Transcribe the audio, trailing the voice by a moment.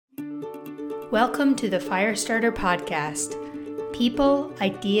Welcome to the Firestarter Podcast. People,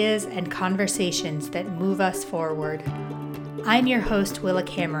 ideas, and conversations that move us forward. I'm your host, Willa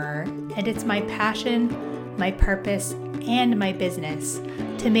Kammerer, and it's my passion, my purpose, and my business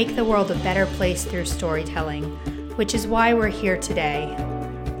to make the world a better place through storytelling, which is why we're here today.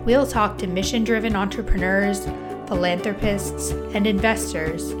 We'll talk to mission-driven entrepreneurs, philanthropists, and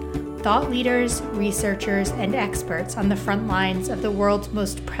investors, thought leaders, researchers, and experts on the front lines of the world's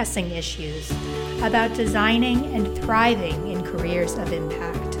most pressing issues about designing and thriving in careers of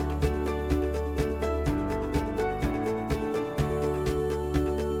impact.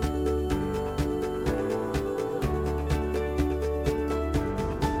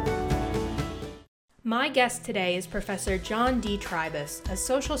 My guest today is Professor John D. Trybus, a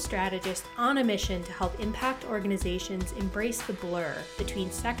social strategist on a mission to help impact organizations embrace the blur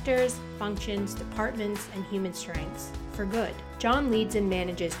between sectors, functions, departments, and human strengths for good. John leads and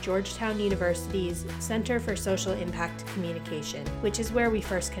manages Georgetown University's Center for Social Impact Communication, which is where we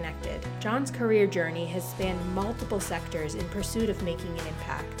first connected. John's career journey has spanned multiple sectors in pursuit of making an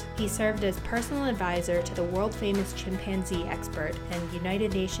impact. He served as personal advisor to the world-famous chimpanzee expert and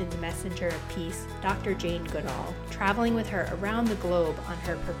United Nations Messenger of Peace, Dr. Jane Goodall, traveling with her around the globe on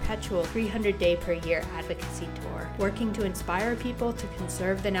her perpetual 300-day-per-year advocacy tour, working to inspire people to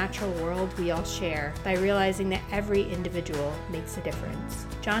conserve the natural world we all share by realizing that every individual makes a difference.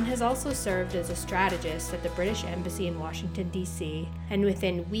 John has also served as a strategist at the British Embassy in Washington, D.C., and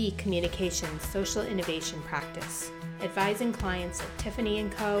within We Communications social innovation practice, advising clients at Tiffany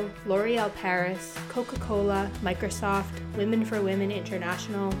 & Co., L'Oreal Paris, Coca-Cola, Microsoft, Women for Women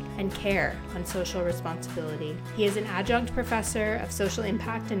International, and CARE on social responsibility. He is an adjunct professor of social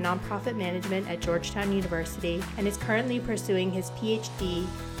impact and nonprofit management at Georgetown University and is currently pursuing his PhD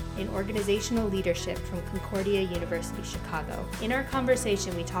in organizational leadership from Concordia University, Chicago. In our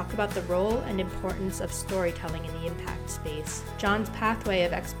conversation, we talk about the role and importance of storytelling in the impact space, John's pathway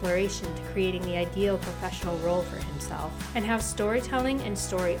of exploration to creating the ideal professional role for himself, and how storytelling and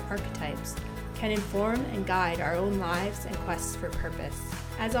story archetypes can inform and guide our own lives and quests for purpose.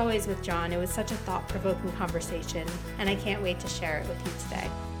 As always with John, it was such a thought-provoking conversation, and I can't wait to share it with you today.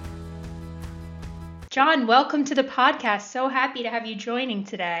 John, welcome to the podcast. So happy to have you joining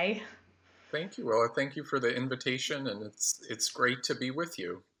today. Thank you, Willa. Thank you for the invitation, and it's great to be with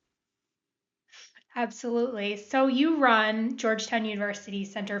you. Absolutely. So you run Georgetown University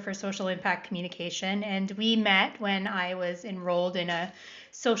Center for Social Impact Communication, and we met when I was enrolled in a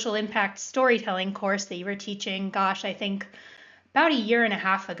social impact storytelling course that you were teaching. I think about a year and a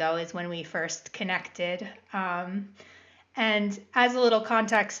half ago is when we first connected. And as a little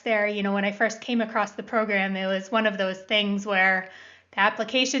context there, when I first came across the program, it was one of those things where the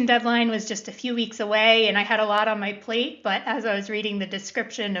application deadline was just a few weeks away and I had a lot on my plate. But as I was reading the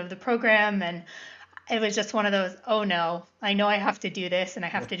description of the program, and it was just one of those, oh no, I know I have to do this and I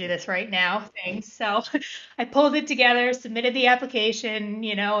have to do this right now things. So I pulled it together, submitted the application,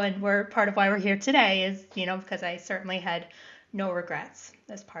 and we're part of why we're here today is, because I certainly had no regrets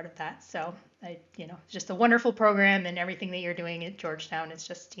as part of that. So just a wonderful program, and everything that you're doing at Georgetown is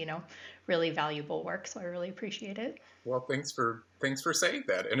just, really valuable work. So I really appreciate it. Well, thanks for saying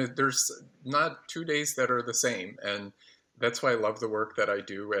that. And there's not 2 days that are the same. And that's why I love the work that I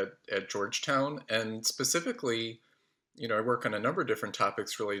do at Georgetown. And specifically, I work on a number of different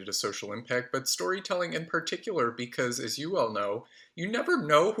topics related to social impact, but storytelling in particular, because as you all know, you never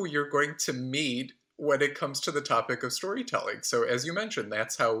know who you're going to meet when it comes to the topic of storytelling. So as you mentioned,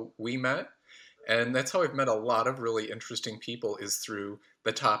 that's how we met. And that's how I've met a lot of really interesting people, is through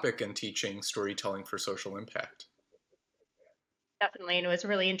the topic and teaching storytelling for social impact. Definitely. And it was a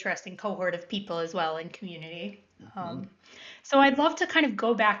really interesting cohort of people as well in community. So I'd love to kind of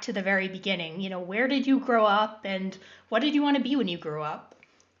go back to the very beginning. Where did you grow up and what did you want to be when you grew up?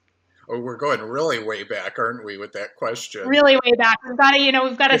 Oh, we're going really way back, aren't we, with that question? Really way back. We've got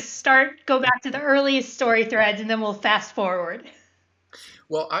to go back to the earliest story threads, and then we'll fast forward.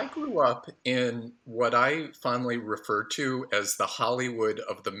 Well, I grew up in what I fondly refer to as the Hollywood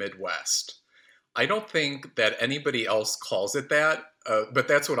of the Midwest. I don't think that anybody else calls it that, but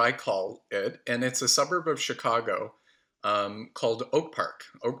that's what I call it. And it's a suburb of Chicago called Oak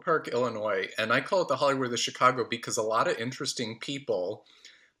Park, Illinois. And I call it the Hollywood of Chicago because a lot of interesting people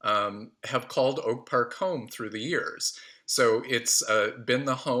have called Oak Park home through the years. So it's been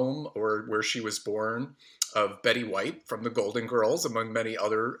the home, or where she was born, of Betty White from the Golden Girls, among many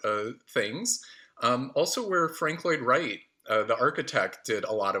other things. Also where Frank Lloyd Wright, the architect, did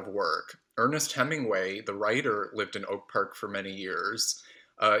a lot of work. Ernest Hemingway, the writer, lived in Oak Park for many years.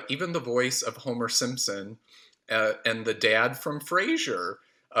 Even the voice of Homer Simpson and the dad from Frasier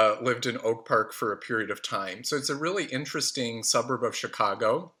lived in Oak Park for a period of time. So it's a really interesting suburb of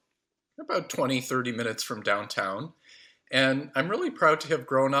Chicago, about 20, 30 minutes from downtown. And I'm really proud to have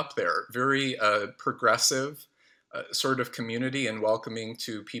grown up there. Very progressive sort of community and welcoming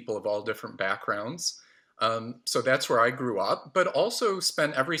to people of all different backgrounds. So that's where I grew up, but also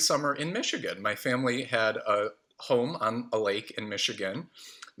spent every summer in Michigan. My family had a home on a lake in Michigan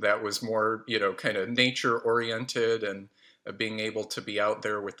that was more, kind of nature oriented and being able to be out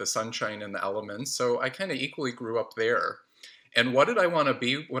there with the sunshine and the elements. So I kind of equally grew up there. And what did I want to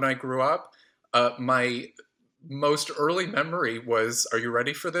be when I grew up? My most early memory was, are you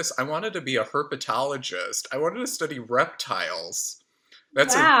ready for this? I wanted to be a herpetologist. I wanted to study reptiles.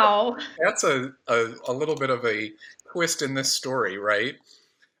 That's a Wow. that's a little bit of a twist in this story, right?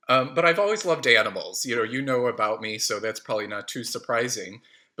 But I've always loved animals. You know about me, so that's probably not too surprising.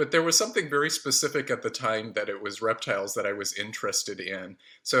 But there was something very specific at the time that it was reptiles that I was interested in.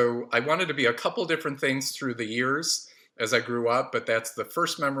 So I wanted to be a couple different things through the years as I grew up, but that's the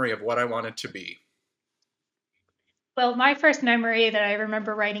first memory of what I wanted to be. Well, my first memory that I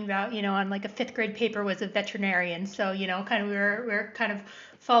remember writing about, on like a fifth grade paper was a veterinarian. So, kind of we were kind of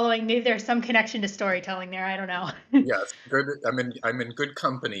following. Maybe there's some connection to storytelling there. I don't know. Yes, good. I'm in good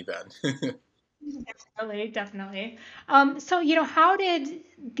company then. Definitely, definitely. So, how did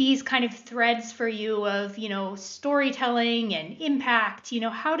these kind of threads for you of, storytelling and impact,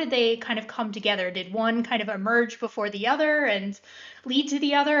 how did they kind of come together? Did one kind of emerge before the other and lead to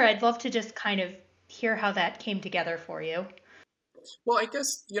the other? I'd love to just kind of hear how that came together for you. Well, I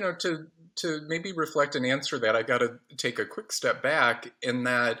guess, to maybe reflect and answer that, I got to take a quick step back in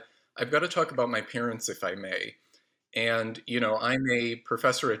that I've got to talk about my parents, if I may. And, I'm a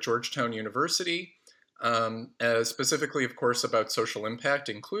professor at Georgetown University, specifically, of course, about social impact,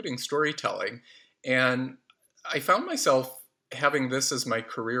 including storytelling. And I found myself having this as my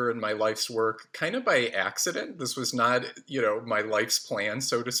career and my life's work kind of by accident. This was not, my life's plan,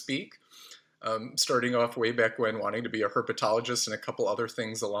 so to speak. Starting off way back when, wanting to be a herpetologist and a couple other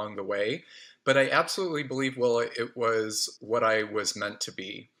things along the way. But I absolutely believe, well, it was what I was meant to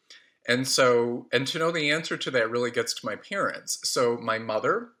be. And so, and to know the answer to that really gets to my parents. So my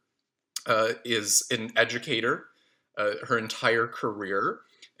mother is an educator her entire career,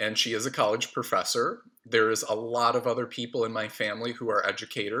 and she is a college professor. There's a lot of other people in my family who are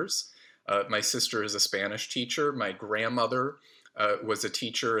educators. My sister is a Spanish teacher. My grandmother was a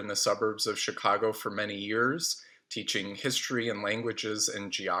teacher in the suburbs of Chicago for many years, teaching history and languages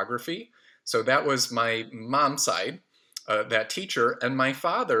and geography. So that was my mom's side, that teacher. And my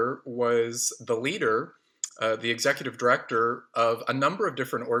father was the leader, the executive director of a number of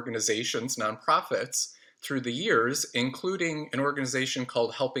different organizations, nonprofits, through the years, including an organization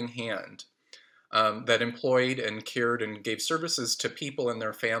called Helping Hand, that employed and cared and gave services to people and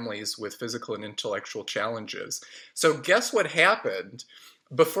their families with physical and intellectual challenges. So guess what happened?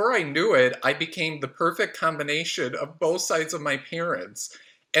 Before I knew it, I became the perfect combination of both sides of my parents.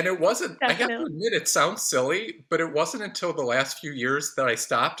 And it wasn't, I have to Definitely. admit, it sounds silly, but it wasn't until the last few years that I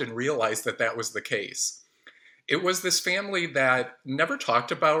stopped and realized that that was the case. It was this family that never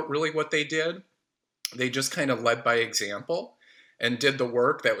talked about really what they did. They just kind of led by example and did the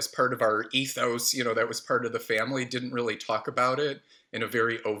work that was part of our ethos, that was part of the family, didn't really talk about it in a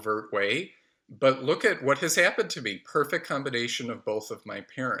very overt way. But look at what has happened to me. Perfect combination of both of my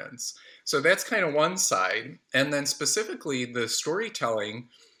parents. So that's kind of one side. And then specifically the storytelling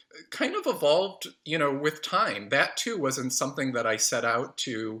kind of evolved, with time. That too wasn't something that I set out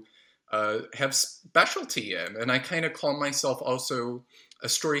to have specialty in. And I kind of call myself also a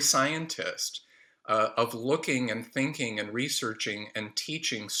story scientist, of looking and thinking and researching and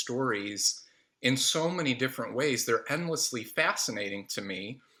teaching stories in so many different ways. They're endlessly fascinating to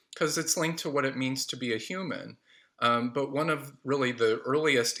me because it's linked to what it means to be a human. But one of really the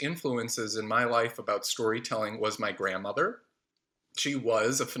earliest influences in my life about storytelling was my grandmother. She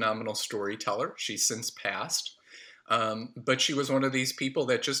was a phenomenal storyteller. She's since passed. But she was one of these people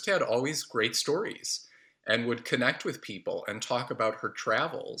that just had always great stories and would connect with people and talk about her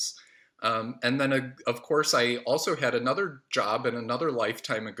travels. And then, of course, I also had another job in another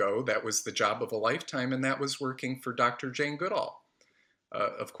lifetime ago that was the job of a lifetime, and that was working for Dr. Jane Goodall.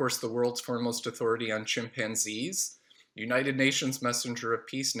 Of course, the world's foremost authority on chimpanzees, United Nations Messenger of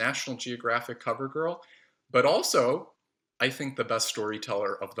Peace, National Geographic cover girl, but also, I think, the best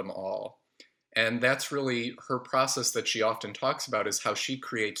storyteller of them all. And that's really her process that she often talks about, is how she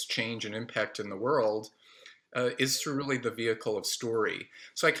creates change and impact in the world, is through really the vehicle of story.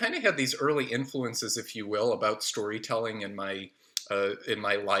 So I kind of had these early influences, if you will, about storytelling in my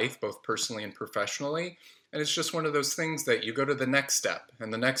life, both personally and professionally. And it's just one of those things that you go to the next step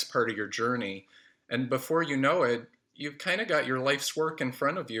and the next part of your journey. And before you know it, you've kind of got your life's work in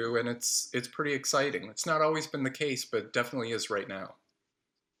front of you, and it's pretty exciting. It's not always been the case, but definitely is right now.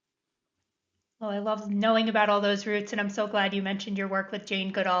 Well, I love knowing about all those roots, and I'm so glad you mentioned your work with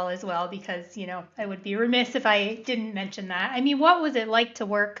Jane Goodall as well, because, I would be remiss if I didn't mention that. I mean, what was it like to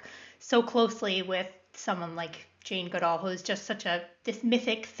work so closely with someone like Jane Goodall, who's just such this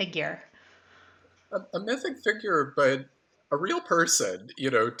mythic figure? A mythic figure, but a real person,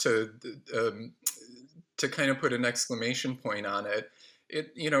 um, to kind of put an exclamation point on it.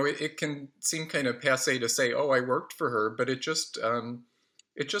 It can seem kind of passé to say, "Oh, I worked for her," but it just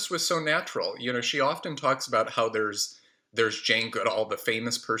was so natural. She often talks about how there's Jane Goodall, the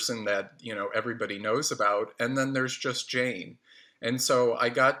famous person that everybody knows about, and then there's just Jane. And so I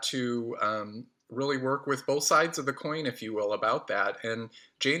got to really work with both sides of the coin, if you will, about that. And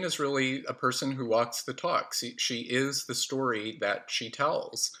Jane is really a person who walks the talk. She is the story that she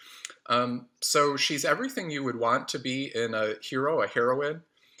tells. So she's everything you would want to be in a hero, a heroine,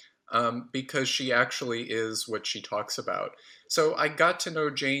 because she actually is what she talks about. So I got to know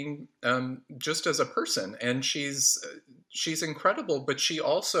Jane just as a person, and she's incredible. But she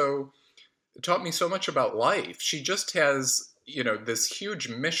also taught me so much about life. She just has this huge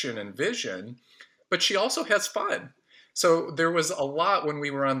mission and vision, but she also has fun. So there was a lot when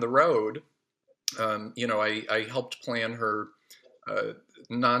we were on the road. I helped plan her uh,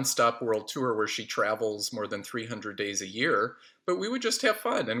 nonstop world tour where she travels more than 300 days a year. But we would just have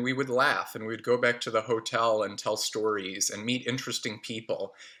fun and we would laugh and we'd go back to the hotel and tell stories and meet interesting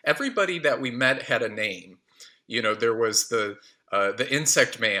people. Everybody that we met had a name. There was the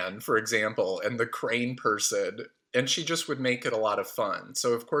insect man, for example, and the crane person, and she just would make it a lot of fun.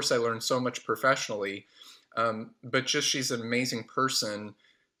 So of course I learned so much professionally, but just she's an amazing person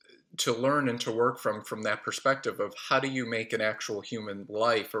to learn and to work from that perspective of how do you make an actual human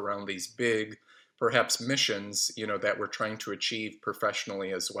life around these big perhaps missions that we're trying to achieve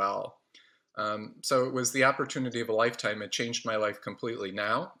professionally as well. So it was the opportunity of a lifetime. It changed my life completely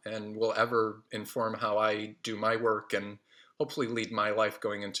now and will ever inform how I do my work and hopefully lead my life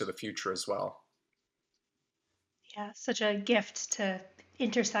going into the future as well. Yeah, such a gift to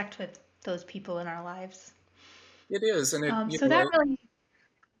intersect with those people in our lives. It is, and So that really,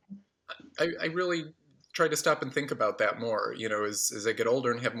 I really try to stop and think about that more, as I get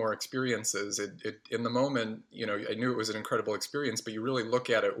older and have more experiences. In the moment, I knew it was an incredible experience, but you really look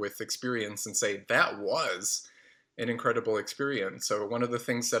at it with experience and say, that was an incredible experience. So one of the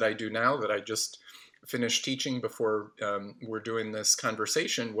things that I do now that I just finished teaching before we're doing this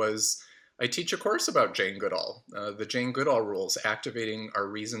conversation was I teach a course about Jane Goodall, the Jane Goodall rules, activating our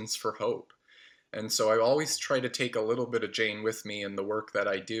reasons for hope. And so I always try to take a little bit of Jane with me in the work that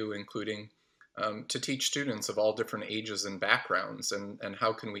I do, including to teach students of all different ages and backgrounds, and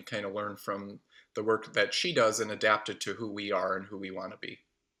how can we kind of learn from the work that she does and adapt it to who we are and who we want to be.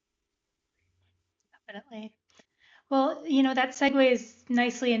 definitely. Well, that segues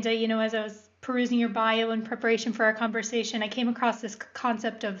nicely into, as I was perusing your bio in preparation for our conversation, I came across this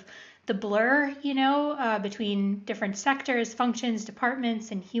concept of the blur, between different sectors, functions,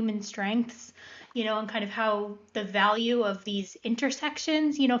 departments, and human strengths, and kind of how the value of these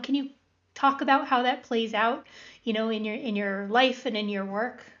intersections, can you talk about how that plays out, in your life and in your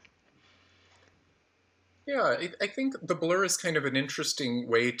work? Yeah, I think the blur is kind of an interesting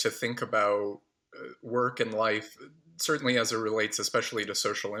way to think about work and life, certainly as it relates especially to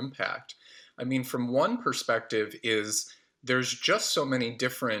social impact. I mean, from one perspective is there's just so many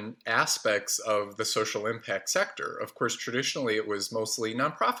different aspects of the social impact sector. Of course, traditionally it was mostly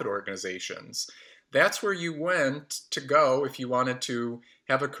nonprofit organizations. That's where you went to go if you wanted to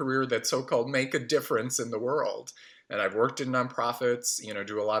have a career that so-called make a difference in the world. And I've worked in nonprofits,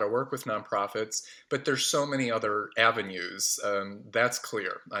 do a lot of work with nonprofits, but there's so many other avenues. That's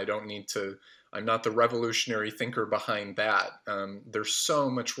clear. I'm not the revolutionary thinker behind that. There's so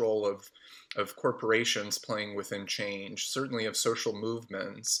much role of corporations playing within change, certainly of social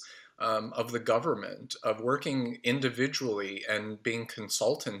movements, of the government, of working individually and being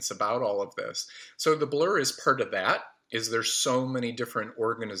consultants about all of this. So the blur is part of that. Is there's so many different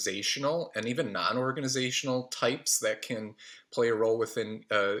organizational and even non-organizational types that can play a role within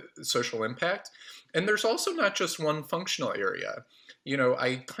social impact. And there's also not just one functional area.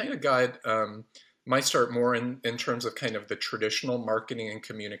 I kind of got my start more in terms of kind of the traditional marketing and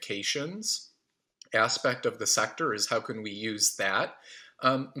communications aspect of the sector is how can we use that.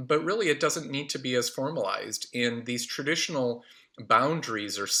 But really, it doesn't need to be as formalized in these traditional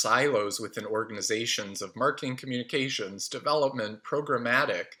boundaries or silos within organizations of marketing, communications, development,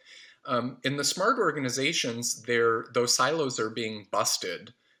 programmatic. In the smart organizations, those silos are being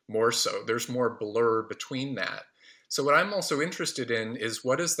busted more so. There's more blur between that. So what I'm also interested in is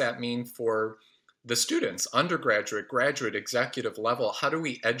what does that mean for the students, undergraduate, graduate, executive level? How do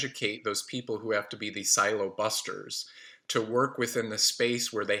we educate those people who have to be these silo busters to work within the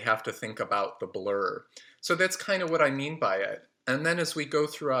space where they have to think about the blur? So that's kind of what I mean by it. And then as we go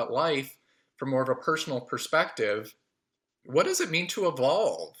throughout life, from more of a personal perspective, what does it mean to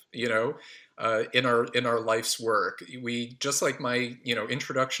evolve, in our life's work? We, just like my,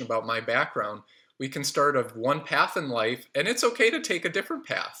 introduction about my background, we can start of one path in life, and it's okay to take a different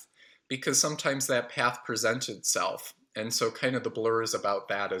path because sometimes that path presents itself. And so kind of the blur is about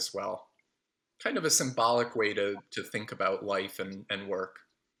that as well. Kind of a symbolic way to think about life and work.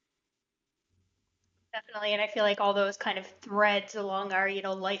 Definitely. And I feel like all those kind of threads along our,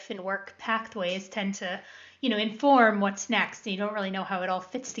 life and work pathways tend to, inform what's next. You don't really know how it all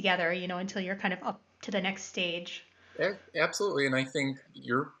fits together, until you're kind of up to the next stage. Absolutely, and I think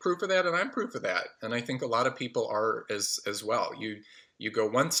you're proof of that, and I'm proof of that, and I think a lot of people are as well. You go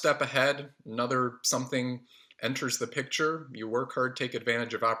one step ahead, another something enters the picture. You work hard, take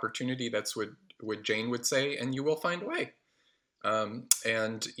advantage of opportunity. That's what Jane would say, and you will find a way.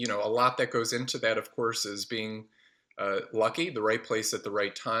 And a lot that goes into that, of course, is being lucky, the right place at the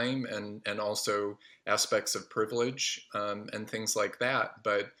right time, and also aspects of privilege and things like that.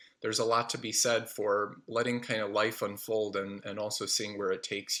 But there's a lot to be said for letting kind of life unfold and also seeing where it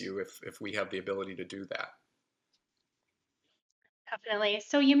takes you if we have the ability to do that. Definitely.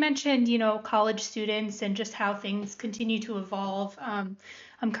 So you mentioned, college students and just how things continue to evolve.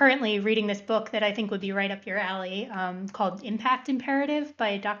 I'm currently reading this book that I think would be right up your alley, called Impact Imperative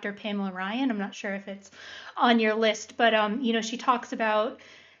by Dr. Pamela Ryan. I'm not sure if it's on your list, but she talks about,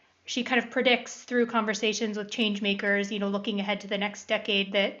 she kind of predicts through conversations with change makers, looking ahead to the next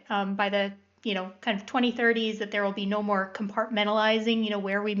decade, that by the kind of 2030s, that there will be no more compartmentalizing,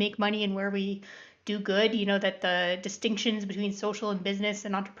 where we make money and where we do good, that the distinctions between social and business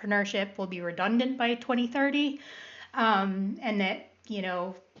and entrepreneurship will be redundant by 2030, and that,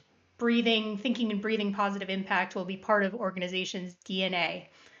 thinking and breathing positive impact will be part of organizations' DNA.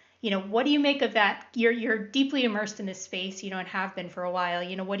 What do you make of that? You're deeply immersed in this space, and have been for a while.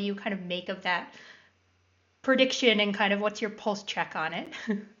 What do you kind of make of that prediction, and kind of what's your pulse check on it?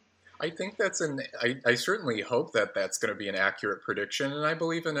 I think I certainly hope that that's going to be an accurate prediction, and I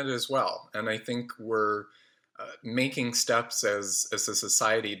believe in it as well. And I think we're making steps as a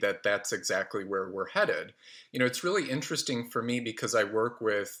society that that's exactly where we're headed. It's really interesting for me because I work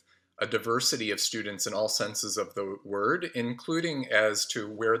with a diversity of students in all senses of the word, including as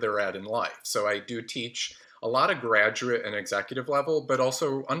to where they're at in life. So I do teach a lot of graduate and executive level, but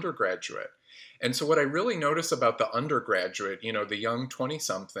also undergraduate. And so what I really notice about the undergraduate, the young 20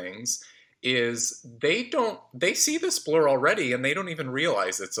 somethings, is they see this blur already and they don't even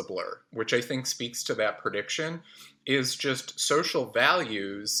realize it's a blur, which I think speaks to that prediction, is just social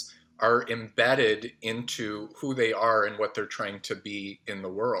values are embedded into who they are and what they're trying to be in the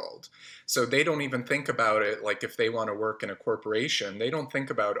world. So they don't even think about it like if they want to work in a corporation, they don't think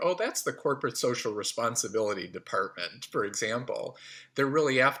about, oh, that's the corporate social responsibility department, for example. They're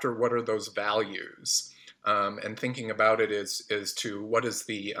really after what are those values, and thinking about it as to what is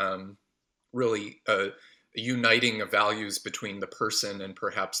the really uniting of values between the person and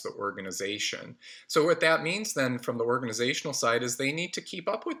perhaps the organization. So what that means then from the organizational side is they need to keep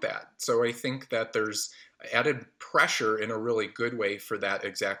up with that. So I think that there's added pressure in a really good way for that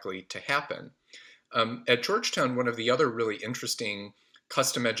exactly to happen. At Georgetown, one of the other really interesting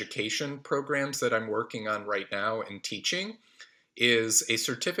custom education programs that I'm working on right now and teaching is a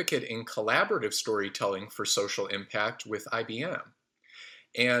certificate in collaborative storytelling for social impact with IBM.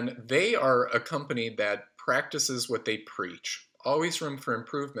 And they are a company that practices what they preach. Always room for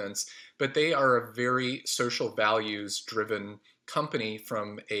improvements, but they are a very social values driven company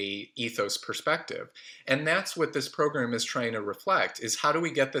from a ethos perspective. And that's what this program is trying to reflect, is how do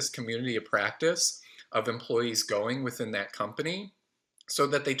we get this community of practice of employees going within that company so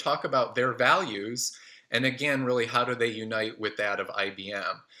that they talk about their values, and again, really, how do they unite with that of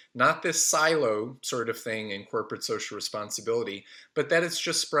IBM? Not this silo sort of thing in corporate social responsibility, but that it's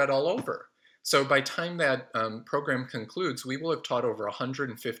just spread all over. So by time that program concludes, we will have taught over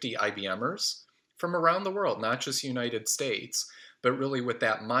 150 IBMers from around the world, not just United States, but really with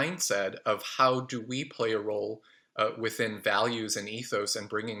that mindset of how do we play a role within values and ethos and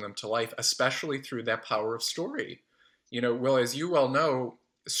bringing them to life, especially through that power of story. Will, as you well know,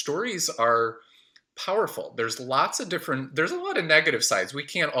 stories are powerful. There's a lot of negative sides. We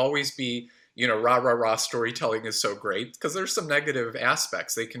can't always be, rah, rah, rah, storytelling is so great, because there's some negative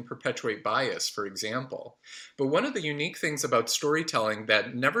aspects. They can perpetuate bias, for example. But one of the unique things about storytelling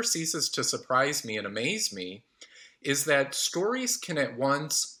that never ceases to surprise me and amaze me is that stories can at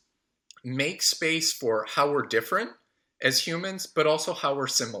once make space for how we're different as humans, but also how we're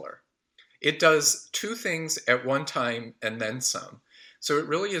similar. It does two things at one time and then some. So it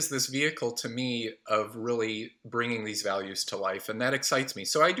really is this vehicle to me of really bringing these values to life, and that excites me.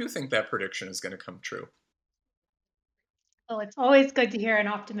 So I do think that prediction is going to come true. Well, it's always good to hear an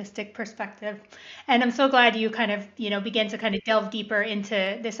optimistic perspective. And I'm so glad you kind of, begin to kind of delve deeper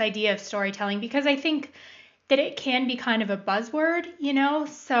into this idea of storytelling because I think that it can be kind of a buzzword,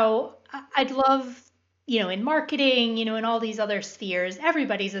 So I'd love, in marketing, in all these other spheres,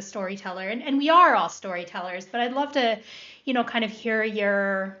 everybody's a storyteller and we are all storytellers, but I'd love to, kind of hear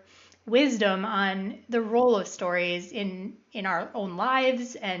your wisdom on the role of stories in our own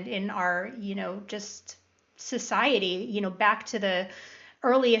lives and in our, just society, back to the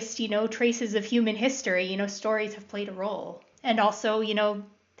earliest, traces of human history, stories have played a role. And also,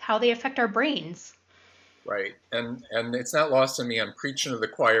 how they affect our brains. Right. And it's not lost on me. I'm preaching to the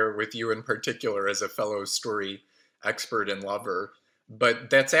choir with you in particular as a fellow story expert and lover. But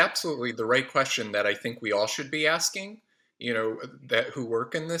that's absolutely the right question that I think we all should be asking, that who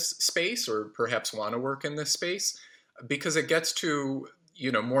work in this space or perhaps want to work in this space, because it gets to,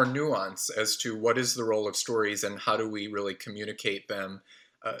 more nuance as to what is the role of stories and how do we really communicate them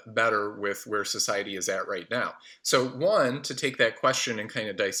better with where society is at right now. So, one, to take that question and kind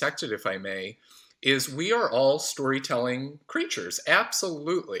of dissect it, if I may, is we are all storytelling creatures,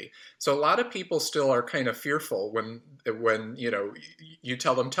 absolutely. So a lot of people still are kind of fearful when you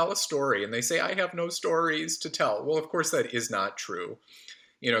tell them tell a story and they say I have no stories to tell. Well, of course that is not true.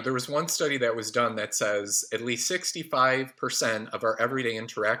 There was one study that was done that says at least 65% of our everyday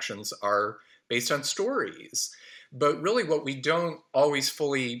interactions are based on stories. But really what we don't always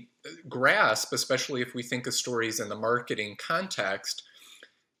fully grasp, especially if we think of stories in the marketing context,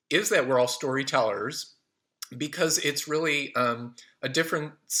 is that we're all storytellers, because it's really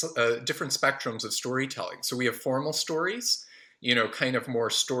different spectrums of storytelling. So we have formal stories, kind of more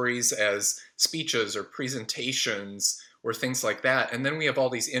stories as speeches or presentations or things like that. And then we have all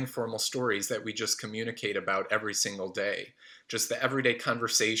these informal stories that we just communicate about every single day. Just the everyday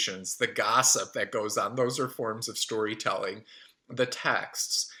conversations, the gossip that goes on, those are forms of storytelling. The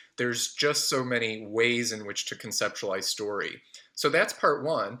texts, there's just so many ways in which to conceptualize story. So that's part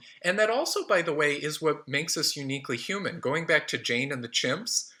one. And that also, by the way, is what makes us uniquely human. Going back to Jane and the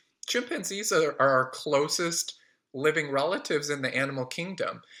chimps, chimpanzees are our closest living relatives in the animal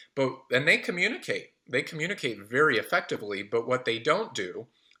kingdom. And they communicate. They communicate very effectively, but what they don't do,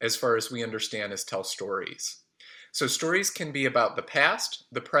 as far as we understand, is tell stories. So stories can be about the past,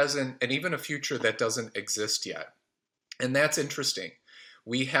 the present, and even a future that doesn't exist yet. And that's interesting.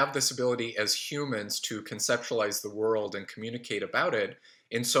 We have this ability as humans to conceptualize the world and communicate about it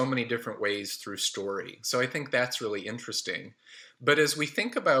in so many different ways through story. So I think that's really interesting. But as we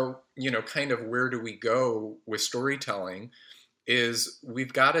think about, kind of where do we go with storytelling, is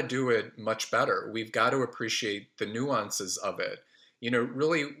we've got to do it much better. We've got to appreciate the nuances of it.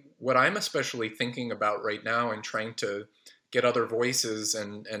 Really what I'm especially thinking about right now and trying to get other voices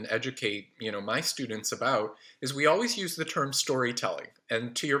and educate, my students about, is we always use the term storytelling.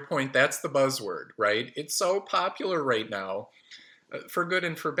 And to your point, that's the buzzword, right? It's so popular right now, for good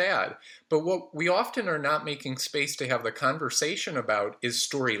and for bad. But what we often are not making space to have the conversation about is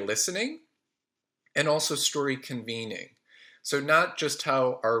story listening and also story convening. So not just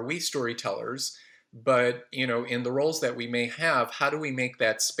how are we storytellers, but in the roles that we may have, how do we make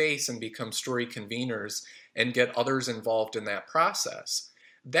that space and become story conveners and get others involved in that process?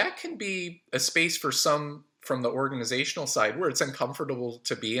 That can be a space for some from the organizational side where it's uncomfortable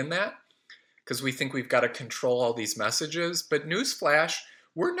to be in that, because we think we've got to control all these messages. But newsflash,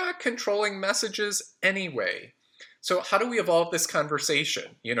 we're not controlling messages anyway. So how do we evolve this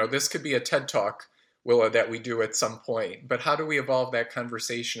conversation? This could be a TED Talk, Willa, that we do at some point. But how do we evolve that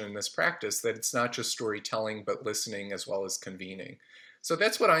conversation in this practice that it's not just storytelling, but listening as well as convening? So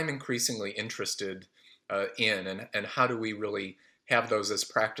that's what I'm increasingly interested in, and how do we really have those as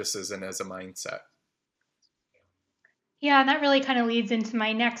practices and as a mindset? Yeah, and that really kind of leads into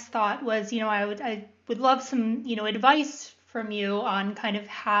my next thought was, I would love some, advice from you on kind of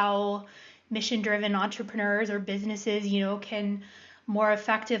how mission-driven entrepreneurs or businesses, can more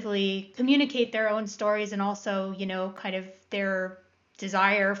effectively communicate their own stories and also, kind of their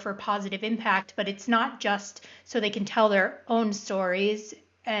desire for positive impact, but it's not just so they can tell their own stories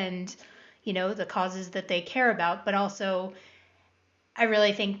and, the causes that they care about, but also I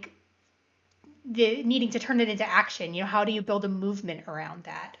really think the needing to turn it into action. How do you build a movement around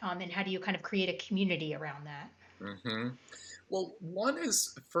that, and how do you kind of create a community around that? Hmm. Well, one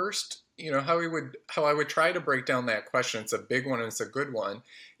is first, how I would try to break down that question. It's a big one and it's a good one.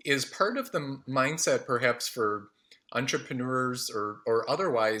 Is part of the mindset, perhaps for entrepreneurs or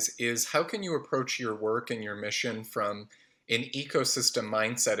otherwise, is how can you approach your work and your mission from an ecosystem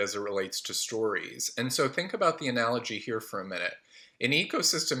mindset as it relates to stories? And so think about the analogy here for a minute. An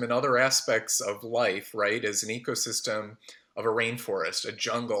ecosystem in other aspects of life, right, is an ecosystem of a rainforest, a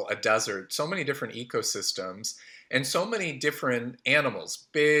jungle, a desert, so many different ecosystems and so many different animals,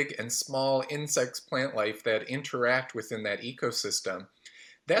 big and small insects, plant life that interact within that ecosystem.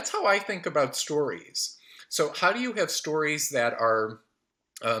 That's how I think about stories. So, how do you have stories that are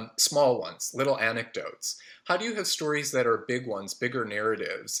small ones, little anecdotes? How do you have stories that are big ones, bigger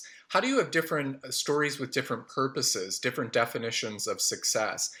narratives? How do you have different stories with different purposes, different definitions of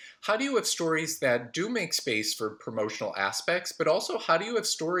success? How do you have stories that do make space for promotional aspects, but also how do you have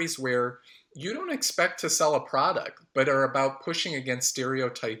stories where you don't expect to sell a product, but are about pushing against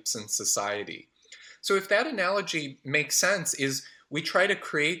stereotypes in society? So if that analogy makes sense, is we try to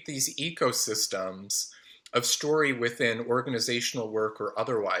create these ecosystems of story within organizational work or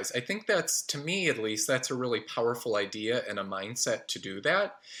otherwise. I think that's, to me at least, that's a really powerful idea and a mindset to do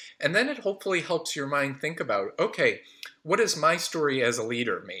that. And then it hopefully helps your mind think about, okay, what is my story as a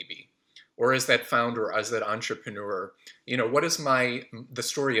leader maybe? Or as that founder, as that entrepreneur? What is the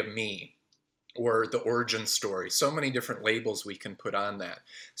story of me? Or the origin story. So many different labels we can put on that.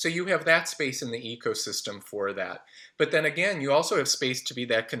 So you have that space in the ecosystem for that. But then again, you also have space to be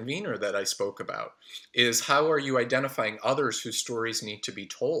that convener that I spoke about. Is how are you identifying others whose stories need to be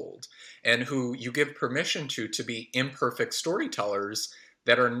told and who you give permission to be imperfect storytellers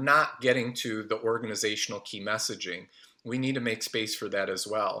that are not getting to the organizational key messaging? We need to make space for that as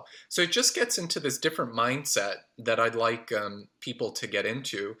well. So it just gets into this different mindset that I'd like people to get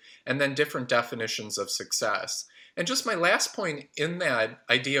into, and then different definitions of success. And just my last point in that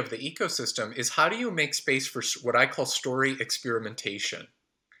idea of the ecosystem is how do you make space for what I call story experimentation?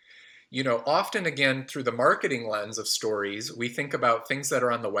 Often again, through the marketing lens of stories, we think about things that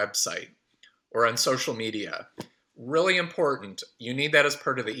are on the website or on social media. Really important. You need that as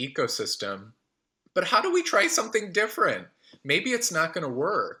part of the ecosystem. But how do we try something different? Maybe it's not going to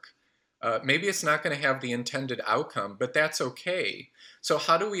work. Maybe it's not going to have the intended outcome, but that's okay. So,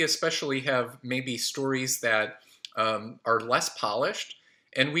 how do we especially have maybe stories that are less polished?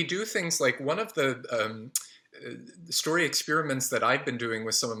 And we do things like one of the story experiments that I've been doing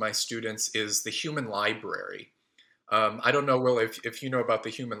with some of my students is the human library. I don't know, Will, if you know about the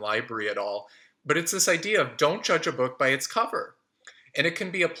human library at all, but it's this idea of don't judge a book by its cover. And it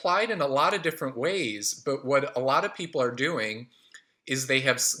can be applied in a lot of different ways, but what a lot of people are doing is they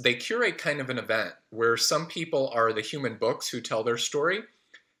curate kind of an event where some people are the human books who tell their story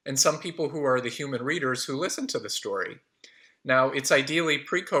and some people who are the human readers who listen to the story. Now, it's ideally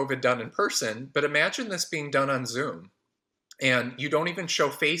pre-COVID done in person, but imagine this being done on Zoom and you don't even show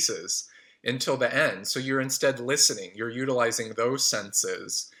faces until the end. So you're instead listening. You're utilizing those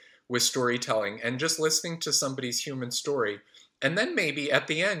senses with storytelling and just listening to somebody's human story. And then maybe at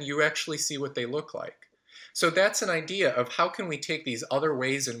the end, you actually see what they look like. So that's an idea of how can we take these other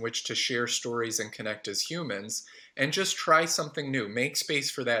ways in which to share stories and connect as humans and just try something new. Make space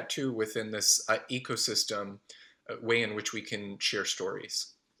for that too within this ecosystem way in which we can share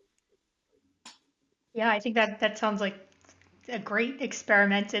stories. Yeah, I think that sounds like a great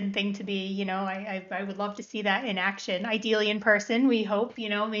experiment and thing to be. I would love to see that in action, ideally in person. We hope,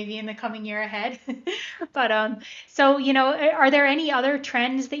 maybe in the coming year ahead. But so are there any other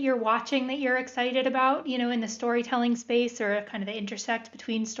trends that you're watching that you're excited about, in the storytelling space or kind of the intersect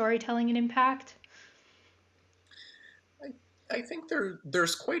between storytelling and impact? I think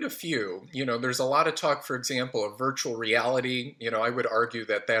there's quite a few. There's a lot of talk, for example, of virtual reality. I would argue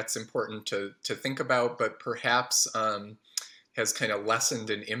that that's important to think about, but perhaps has kind of lessened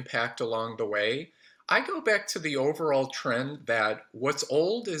in impact along the way. I go back to the overall trend that what's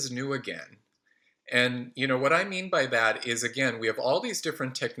old is new again. And what I mean by that is, again, we have all these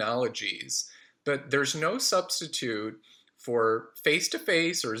different technologies, but there's no substitute for face to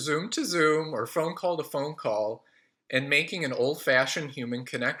face or Zoom to Zoom or phone call to phone call and making an old fashioned human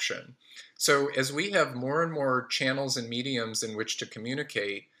connection. So, as we have more and more channels and mediums in which to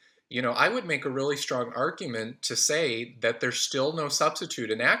communicate, I would make a really strong argument to say that there's still no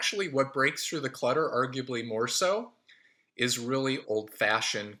substitute. And actually, what breaks through the clutter, arguably more so, is really old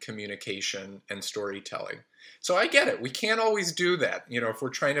fashioned communication and storytelling. So I get it. We can't always do that. If we're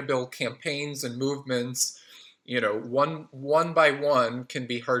trying to build campaigns and movements, one by one can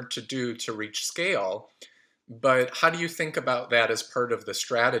be hard to do to reach scale. But how do you think about that as part of the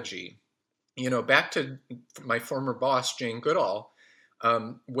strategy? Back to my former boss, Jane Goodall,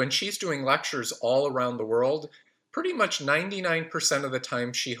 when she's doing lectures all around the world, pretty much 99% of the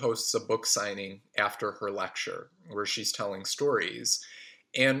time she hosts a book signing after her lecture where she's telling stories.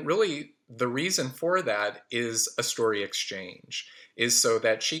 And really, the reason for that is a story exchange, is so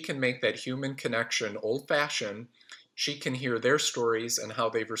that she can make that human connection old fashioned. She can hear their stories and how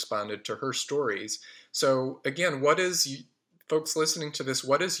they've responded to her stories. So, again, folks listening to this,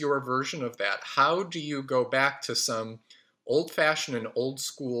 what is your version of that? How do you go back to some old fashioned and old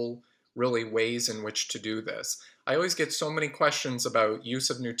school, really, ways in which to do this? I always get so many questions about use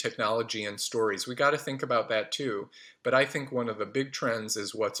of new technology and stories. We got to think about that too. But I think one of the big trends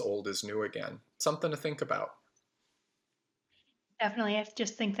is what's old is new again. Something to think about. Definitely. I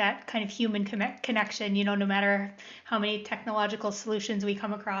just think that kind of human connection, no matter how many technological solutions we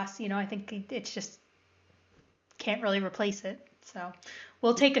come across, I think it's just can't really replace it. So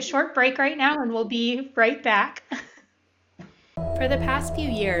we'll take a short break right now and we'll be right back. For the past few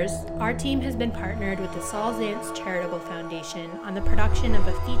years, our team has been partnered with the Saul Zaentz Charitable Foundation on the production of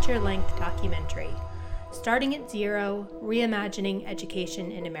a feature-length documentary, Starting at Zero, Reimagining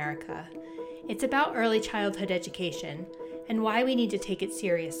Education in America. It's about early childhood education and why we need to take it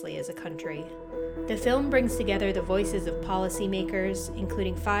seriously as a country. The film brings together the voices of policymakers,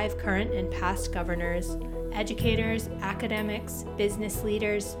 including 5 current and past governors, educators, academics, business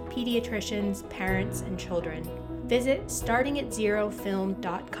leaders, pediatricians, parents, and children. Visit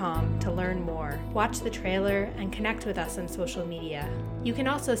startingatzerofilm.com to learn more, watch the trailer, and connect with us on social media. You can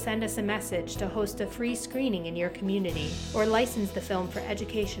also send us a message to host a free screening in your community or license the film for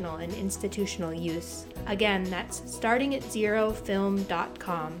educational and institutional use. Again, that's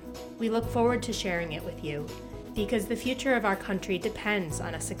startingatzerofilm.com. We look forward to sharing it with you, because the future of our country depends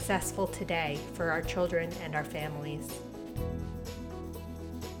on a successful today for our children and our families.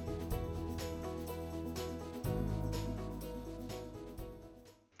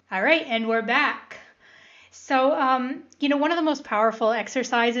 All right, and we're back. So, one of the most powerful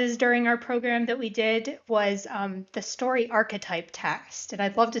exercises during our program that we did was the story archetype test, and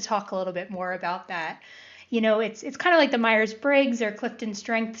I'd love to talk a little bit more about that. It's kind of like the Myers-Briggs or Clifton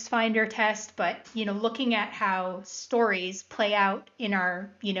Strengths Finder test, but looking at how stories play out in our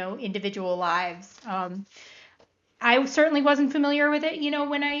individual lives. I certainly wasn't familiar with it,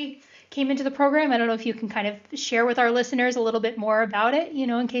 when I came into the program. I don't know if you can kind of share with our listeners a little bit more about it,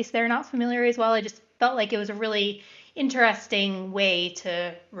 in case they're not familiar as well. I just felt like it was a really interesting way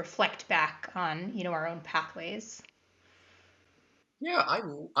to reflect back on, our own pathways. Yeah,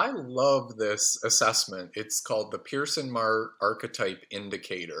 I love this assessment. It's called the Pearson-Marr Archetype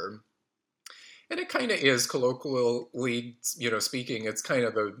Indicator. And it kind of is colloquially, speaking, it's kind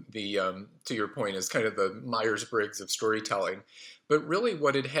of the to your point, is kind of the Myers-Briggs of storytelling. But really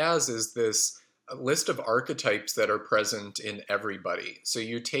what it has is this list of archetypes that are present in everybody. So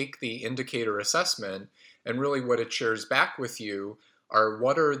you take the indicator assessment, and really what it shares back with you are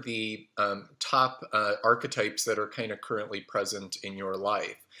what are the top archetypes that are kind of currently present in your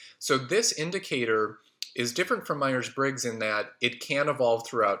life. So this indicator is different from Myers-Briggs in that it can evolve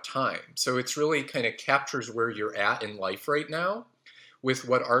throughout time. So it's really kind of captures where you're at in life right now with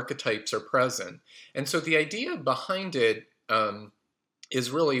what archetypes are present. And so the idea behind it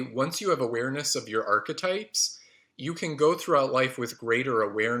is really once you have awareness of your archetypes, you can go throughout life with greater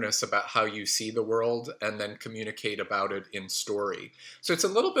awareness about how you see the world and then communicate about it in story. So it's a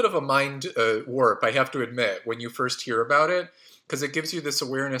little bit of a mind warp, I have to admit, when you first hear about it, because it gives you this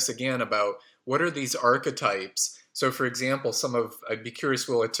awareness again about what are these archetypes. So for example, I'd be curious,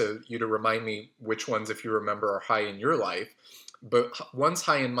 Willa, you to remind me which ones, if you remember, are high in your life. But ones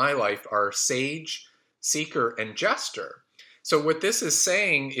high in my life are sage, seeker, and jester. So what this is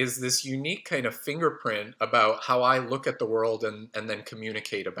saying is this unique kind of fingerprint about how I look at the world and then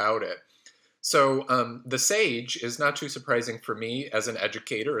communicate about it. So the sage is not too surprising for me as an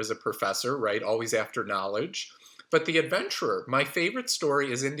educator, as a professor, right? Always after knowledge. But the adventurer, my favorite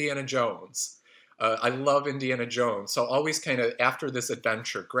story is Indiana Jones. I love Indiana Jones. So always kind of after this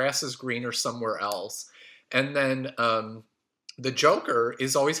adventure, grass is greener somewhere else. And then the Joker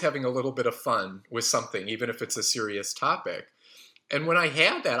is always having a little bit of fun with something, even if it's a serious topic. And when I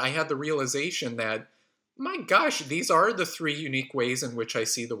had that, I had the realization that, my gosh, these are the 3 unique ways in which I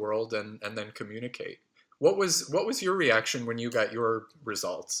see the world and then communicate. What was your reaction when you got your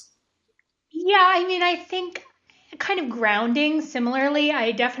results? Yeah, I mean, I think kind of grounding similarly.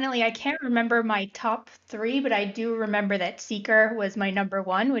 I can't remember my top three, but I do remember that Seeker was my number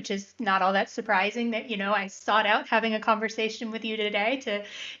one, which is not all that surprising that, I sought out having a conversation with you today to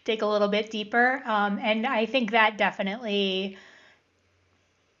dig a little bit deeper. And I think that definitely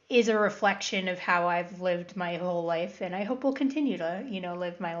is a reflection of how I've lived my whole life. And I hope will continue to,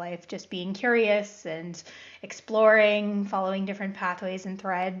 live my life just being curious and exploring, following different pathways and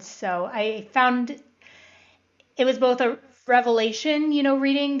threads. So I found it was both a revelation,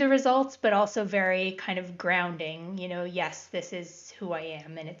 reading the results, but also very kind of grounding, yes, this is who I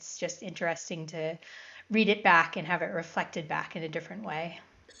am. And it's just interesting to read it back and have it reflected back in a different way.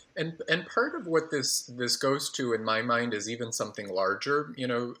 And part of what this goes to in my mind is even something larger,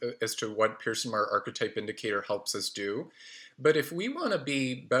 as to what Pearson Mar archetype indicator helps us do. But if we want to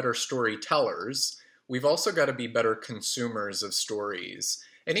be better storytellers, we've also got to be better consumers of stories.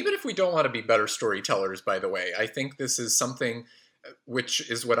 And even if we don't want to be better storytellers, by the way, I think this is something which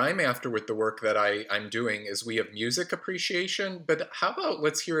is what I'm after with the work that I'm doing is we have music appreciation, but how about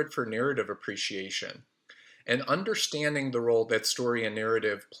let's hear it for narrative appreciation? And understanding the role that story and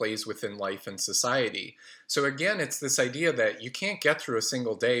narrative plays within life and society. So again, it's this idea that you can't get through a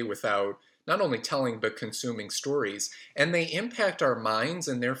single day without not only telling but consuming stories, and they impact our minds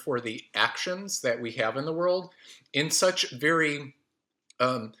and therefore the actions that we have in the world in such very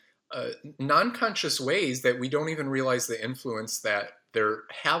um, uh, non-conscious ways that we don't even realize the influence that they're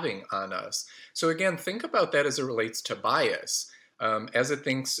having on us. So again, think about that as it relates to bias, as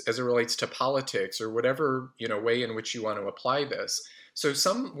it relates to politics or whatever way in which you want to apply this. So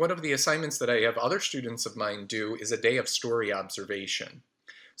one of the assignments that I have other students of mine do is a day of story observation.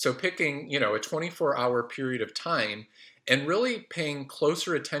 So picking a 24-hour period of time and really paying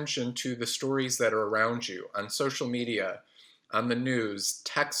closer attention to the stories that are around you on social media, on the news,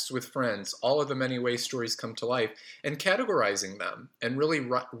 texts with friends, all of the many ways stories come to life, and categorizing them and really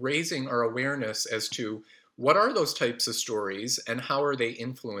raising our awareness as to what are those types of stories and how are they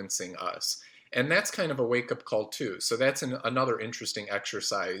influencing us. And that's kind of a wake-up call too. So that's another interesting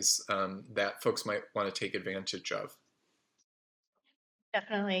exercise that folks might want to take advantage of.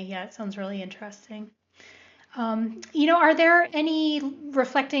 Definitely. Yeah, it sounds really interesting. Are there any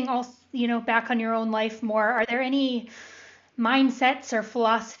reflecting also, back on your own life more, are there any mindsets or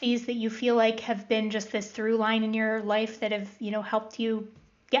philosophies that you feel like have been just this through line in your life that have, helped you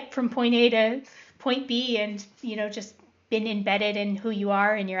get from point A to point B and, just been embedded in who you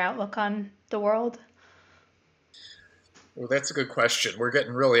are and your outlook on the world? Well, that's a good question. We're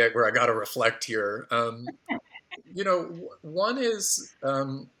getting really at where I got to reflect here. One is,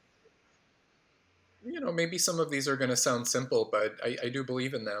 maybe some of these are going to sound simple, but I do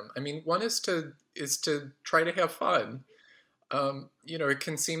believe in them. I mean, one is to try to have fun. It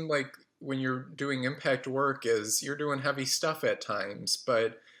can seem like when you're doing impact work is you're doing heavy stuff at times,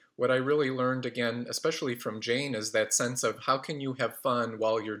 but what I really learned again, especially from Jane, is that sense of how can you have fun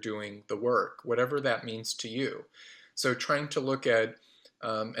while you're doing the work, whatever that means to you. So trying to look at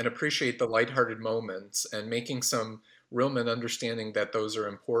and appreciate the lighthearted moments and making some room and understanding that those are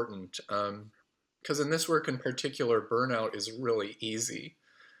important. Because in this work in particular, burnout is really easy,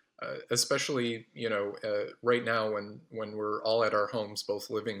 especially right now when we're all at our homes, both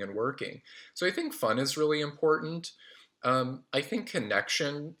living and working. So I think fun is really important. I think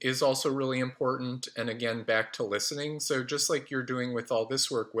connection is also really important, and again, back to listening. So just like you're doing with all this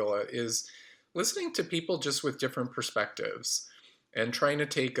work, Willa, is listening to people just with different perspectives and trying to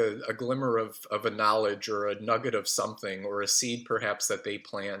take a glimmer of a knowledge or a nugget of something or a seed perhaps that they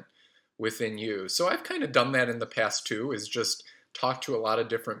plant within you. So I've kind of done that in the past too, is just talk to a lot of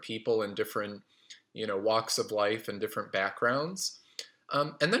different people in different, walks of life and different backgrounds.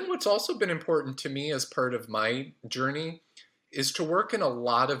 And then what's also been important to me as part of my journey is to work in a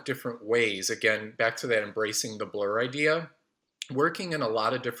lot of different ways. Again, back to that embracing the blur idea, working in a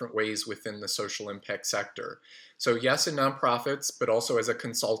lot of different ways within the social impact sector. So yes, in nonprofits, but also as a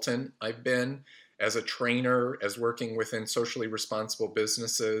consultant, I've been as a trainer, as working within socially responsible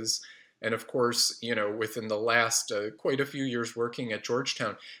businesses, and of course, within the last quite a few years working at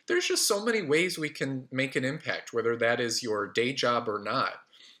Georgetown, there's just so many ways we can make an impact, whether that is your day job or not.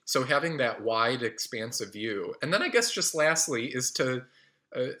 So having that wide, expansive view. And then I guess just lastly is to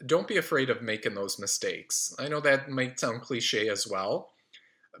don't be afraid of making those mistakes. I know that might sound cliche as well,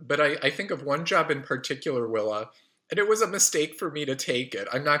 but I think of one job in particular, Willa, and it was a mistake for me to take it.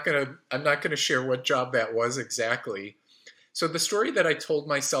 I'm not gonna share what job that was exactly. So the story that I told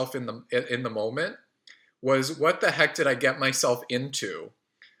myself in the moment was, what the heck did I get myself into?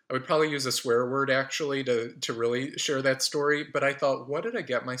 I would probably use a swear word actually to really share that story, but I thought, what did I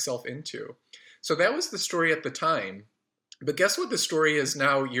get myself into? So that was the story at the time. But guess what the story is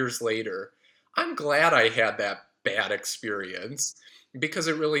now, years later? I'm glad I had that bad experience because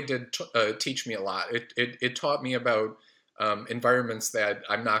it really did teach me a lot. It taught me about environments that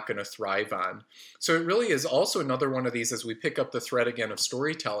I'm not going to thrive on. So it really is also another one of these, as we pick up the thread again of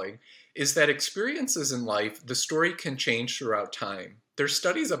storytelling, is that experiences in life, the story can change throughout time. There's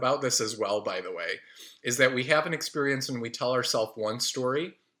studies about this as well, by the way, is that we have an experience and we tell ourselves one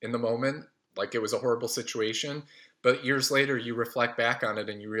story in the moment, like it was a horrible situation, but years later you reflect back on it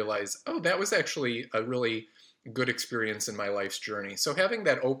and you realize, oh, that was actually a really good experience in my life's journey. So having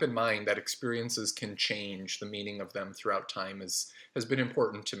that open mind that experiences can change the meaning of them throughout time has been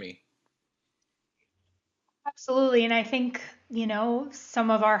important to me. Absolutely. And I think, some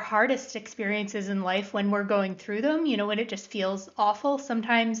of our hardest experiences in life when we're going through them, when it just feels awful,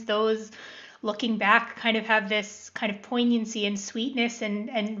 sometimes those looking back kind of have this kind of poignancy and sweetness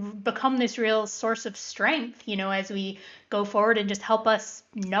and become this real source of strength, as we go forward and just help us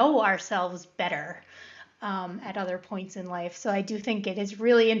know ourselves better at other points in life. So I do think it is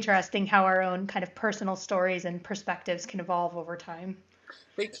really interesting how our own kind of personal stories and perspectives can evolve over time.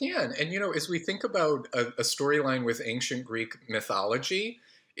 They can. And, as we think about a storyline with ancient Greek mythology,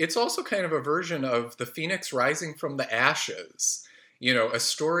 it's also kind of a version of the phoenix rising from the ashes. A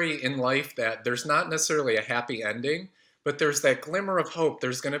story in life that there's not necessarily a happy ending, but there's that glimmer of hope.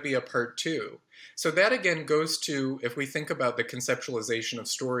 There's going to be a part two. So that again goes to, if we think about the conceptualization of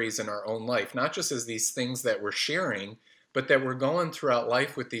stories in our own life, not just as these things that we're sharing, but that we're going throughout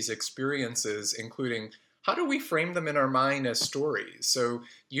life with these experiences, including how do we frame them in our mind as stories? So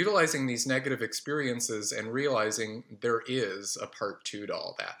utilizing these negative experiences and realizing there is a part two to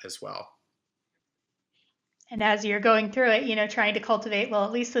all that as well. And as you're going through it, trying to cultivate, well,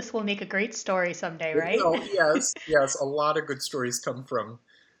 at least this will make a great story someday, It right? will, yes, yes. A lot of good stories come from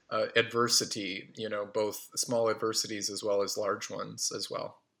adversity, both small adversities as well as large ones as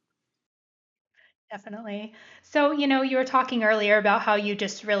well. Definitely. So, you were talking earlier about how you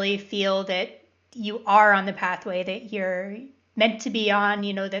just really feel that you are on the pathway that you're meant to be on,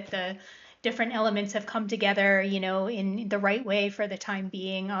 that the different elements have come together, in the right way for the time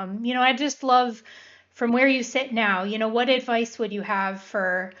being. I just love from where you sit now, what advice would you have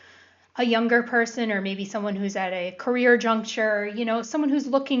for a younger person or maybe someone who's at a career juncture, someone who's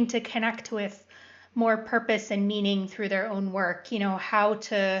looking to connect with more purpose and meaning through their own work, how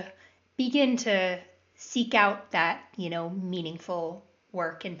to begin to seek out that, meaningful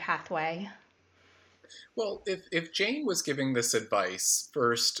work and pathway. Well, if Jane was giving this advice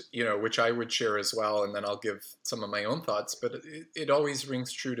first, which I would share as well, and then I'll give some of my own thoughts, but it always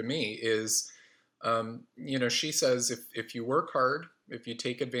rings true to me is, she says, if you work hard, if you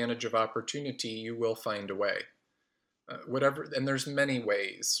take advantage of opportunity, you will find a way. Whatever, and there's many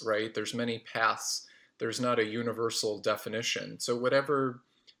ways, right? There's many paths. There's not a universal definition. So whatever,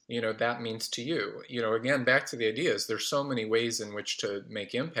 that means to you, again, back to the ideas, there's so many ways in which to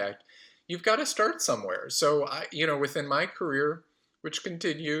make impact. You've got to start somewhere. So within my career, which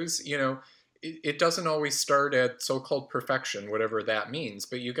continues, it doesn't always start at so-called perfection, whatever that means,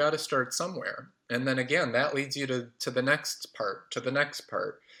 but you got to start somewhere. And then again, that leads you to the next part, to the next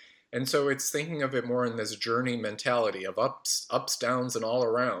part. And so it's thinking of it more in this journey mentality of ups, downs, and all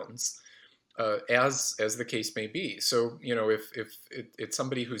arounds, as the case may be. So if it's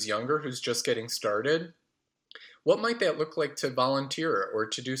somebody who's younger, who's just getting started, what might that look like to volunteer or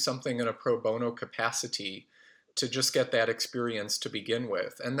to do something in a pro bono capacity to just get that experience to begin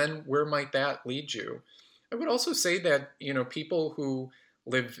with? And then where might that lead you? I would also say that people who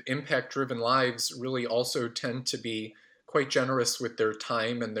live impact-driven lives really also tend to be quite generous with their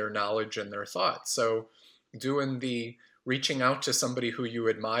time and their knowledge and their thoughts. So doing the reaching out to somebody who you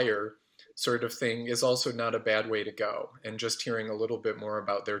admire sort of thing is also not a bad way to go. And just hearing a little bit more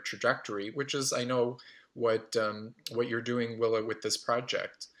about their trajectory, which is, I know, what you're doing, Willa, with this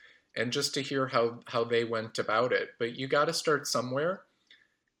project, and just to hear how they went about it. But you got to start somewhere,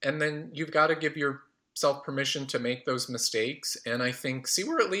 and then you've got to give yourself permission to make those mistakes, and I think see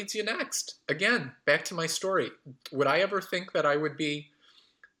where it leads you next. Again, back to my story. Would I ever think that I would be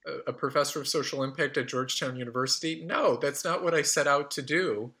a professor of social impact at Georgetown University? No, that's not what I set out to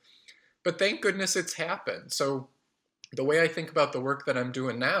do. But thank goodness it's happened. So the way I think about the work that I'm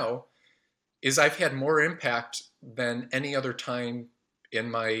doing now is I've had more impact than any other time in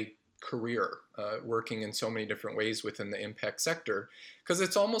my career, working in so many different ways within the impact sector, because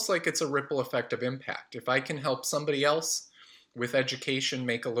it's almost like it's a ripple effect of impact. If I can help somebody else with education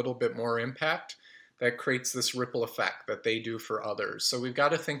make a little bit more impact, that creates this ripple effect that they do for others. So we've got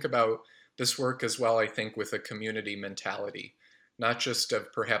to think about this work as well, I think, with a community mentality, not just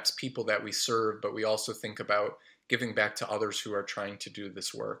of perhaps people that we serve, but we also think about giving back to others who are trying to do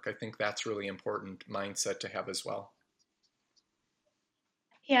this work. I think that's really important mindset to have as well.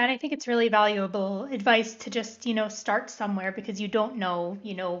 Yeah, and I think it's really valuable advice to just, start somewhere because you don't know,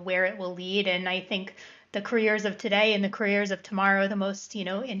 where it will lead. And I think the careers of today and the careers of tomorrow, the most,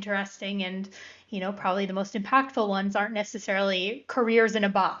 interesting and, probably the most impactful ones aren't necessarily careers in a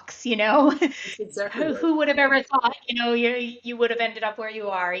box. That's exactly Who right. who would have ever thought, you would have ended up where you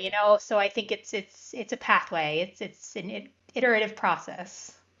are? So I think it's a pathway. It's an iterative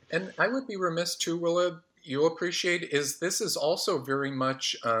process. And I would be remiss too, Willa, you'll appreciate, is this is also very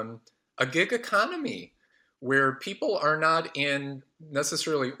much a gig economy where people are not in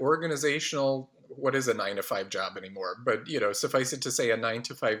necessarily organizational, what is a 9 to 5 job anymore, but suffice it to say a 9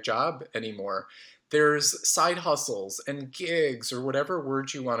 to 5 job anymore. There's side hustles and gigs or whatever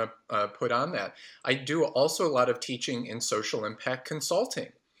word you want to put on that. I do also a lot of teaching in social impact consulting.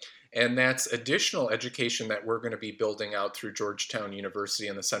 And that's additional education that we're going to be building out through Georgetown University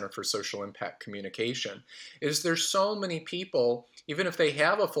and the Center for Social Impact Communication. Is there's so many people, even if they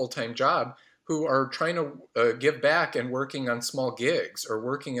have a full-time job, who are trying to give back and working on small gigs or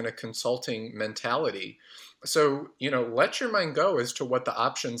working in a consulting mentality. So, let your mind go as to what the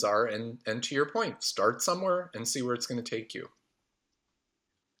options are, and to your point, start somewhere and see where it's going to take you.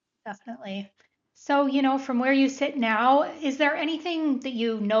 Definitely. So, from where you sit now, is there anything that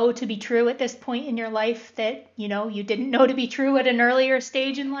you know to be true at this point in your life that, you didn't know to be true at an earlier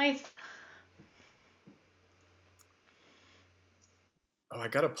stage in life? Oh, I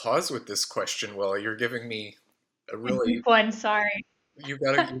got to pause with this question, Will. You're giving me a A deep really one, sorry. you're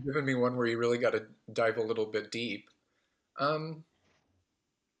giving me one where you really got to dive a little bit deep. Um,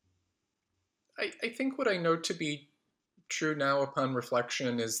 I think what I know to be true now upon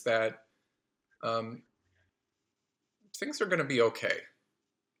reflection is that um, things are going to be okay.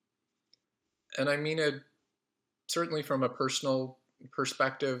 And I mean it certainly from a personal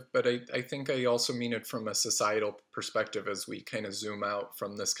perspective, but I think I also mean it from a societal perspective as we kind of zoom out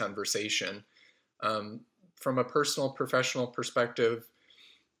from this conversation. Um, from a personal, professional perspective,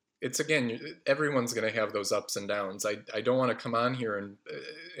 it's again, everyone's going to have those ups and downs. I don't want to come on here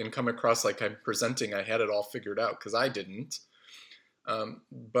and come across like I'm presenting I had it all figured out because I didn't.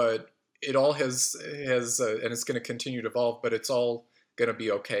 But it all has and it's going to continue to evolve. But it's all going to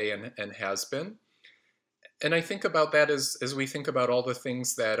be okay and has been. And I think about that as we think about all the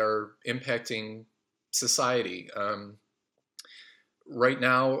things that are impacting society right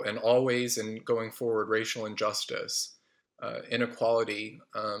now and always and going forward: racial injustice, inequality,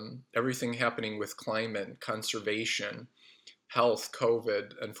 everything happening with climate, conservation, health,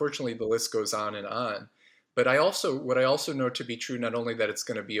 COVID. Unfortunately, the list goes on and on. But what I also know to be true, not only that it's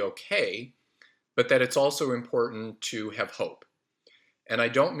going to be okay, but that it's also important to have hope. And I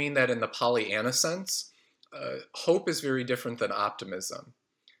don't mean that in the Pollyanna sense. Hope is very different than optimism.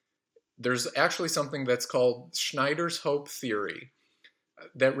 There's actually something that's called Schneider's hope theory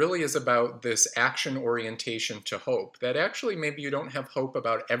that really is about this action orientation to hope. That actually maybe you don't have hope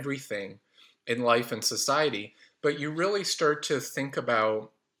about everything in life and society, but you really start to think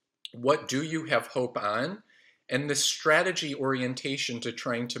about what do you have hope on, and the strategy orientation to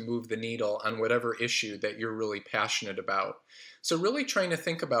trying to move the needle on whatever issue that you're really passionate about. So really trying to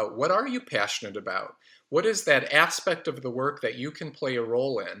think about, what are you passionate about? What is that aspect of the work that you can play a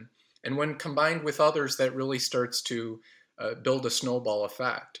role in? And when combined with others, that really starts to build a snowball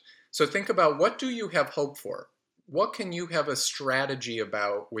effect. So think about, what do you have hope for? What can you have a strategy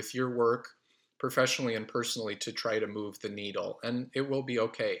about with your work, professionally and personally, to try to move the needle, and it will be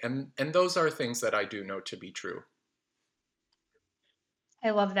okay. And those are things that I do know to be true. I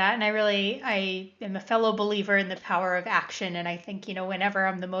love that. And I am a fellow believer in the power of action. And I think, whenever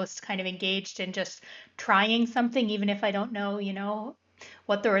I'm the most kind of engaged in just trying something, even if I don't know,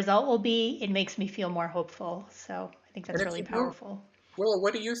 what the result will be, it makes me feel more hopeful. So I think And that's if really you don't, powerful. well,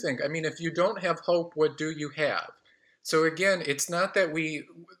 what do you think? I mean, if you don't have hope, what do you have? So again, it's not that we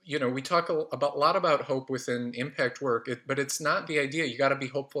talk a lot about hope within impact work, but it's not the idea. You got to be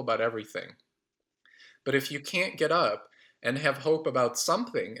hopeful about everything. But if you can't get up and have hope about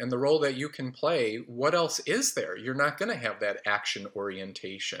something and the role that you can play, what else is there? You're not going to have that action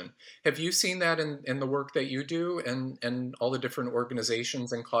orientation. Have you seen that in the work that you do and all the different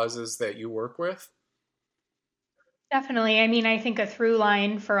organizations and causes that you work with? Definitely. I mean, I think a through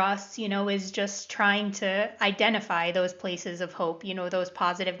line for us, is just trying to identify those places of hope, those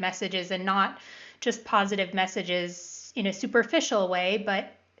positive messages, and not just positive messages in a superficial way,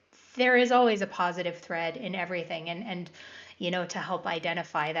 but there is always a positive thread in everything, and to help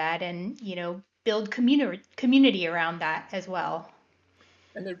identify that. And build community around that as well.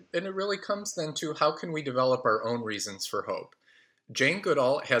 And it really comes then to how can we develop our own reasons for hope? Jane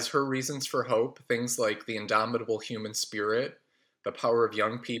Goodall has her reasons for hope, things like the indomitable human spirit, the power of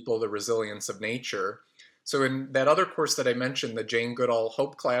young people, the resilience of nature. So, in that other course that I mentioned, the Jane Goodall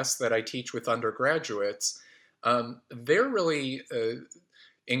Hope class that I teach with undergraduates, they're really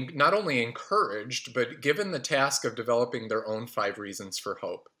not only encouraged, but given the task of developing their own 5 reasons for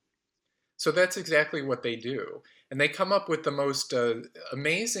hope. So that's exactly what they do. And they come up with the most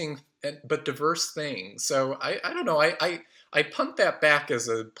amazing but diverse things. So I don't know. I punt that back as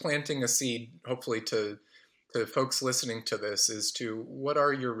a planting a seed, hopefully to folks listening to this, is to what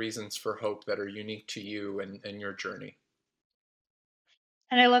are your reasons for hope that are unique to you and your journey?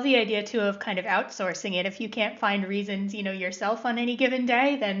 And I love the idea too of kind of outsourcing it. If you can't find reasons, yourself on any given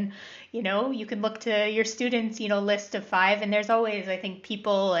day, then, you can look to your students, list of 5. And there's always, I think,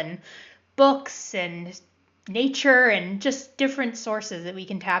 people and books and nature and just different sources that we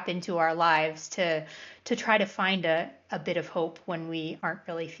can tap into our lives to try to find a bit of hope when we aren't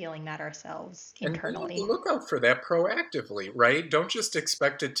really feeling that ourselves And be on the internally. lookout for that proactively, right? Don't just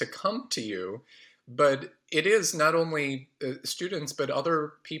expect it to come to you, but it is not only students, but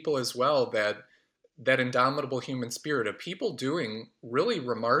other people as well that indomitable human spirit of people doing really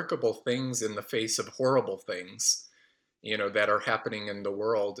remarkable things in the face of horrible things, that are happening in the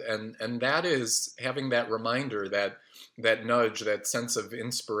world. And that is having that reminder, that nudge, that sense of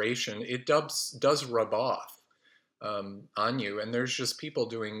inspiration, it does rub off on you. And there's just people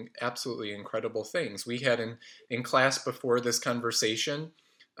doing absolutely incredible things. We had in class before this conversation,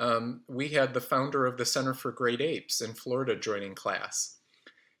 we had the founder of the Center for Great Apes in Florida joining class.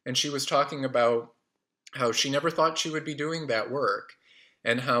 And she was talking about how she never thought she would be doing that work,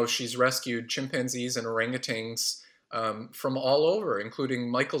 and how she's rescued chimpanzees and orangutans from all over, including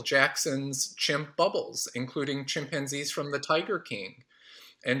Michael Jackson's chimp Bubbles, including chimpanzees from the Tiger King,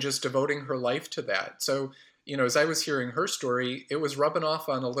 and just devoting her life to that. So, as I was hearing her story, it was rubbing off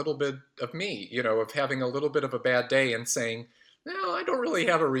on a little bit of me, of having a little bit of a bad day and saying, no, I don't really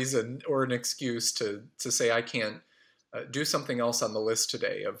have a reason or an excuse to say I can't do something else on the list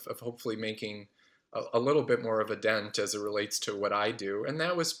today of hopefully making a little bit more of a dent as it relates to what I do. And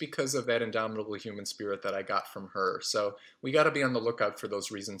that was because of that indomitable human spirit that I got from her. So we got to be on the lookout for those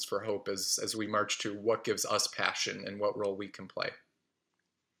reasons for hope as we march to what gives us passion and what role we can play.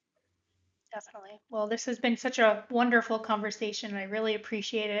 Definitely. Well, this has been such a wonderful conversation. I really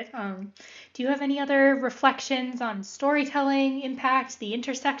appreciate it. Do you have any other reflections on storytelling, impact, the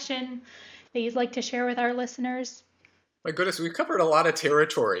intersection that you'd like to share with our listeners? My goodness, we've covered a lot of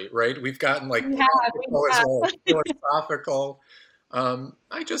territory, right? We've gotten like We have, we practical as well as have. philosophical.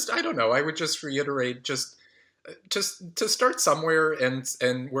 I don't know. I would just reiterate, just to start somewhere,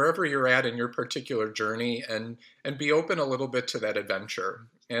 and wherever you're at in your particular journey, and be open a little bit to that adventure.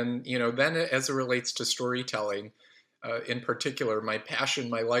 And then as it relates to storytelling, in particular, my passion,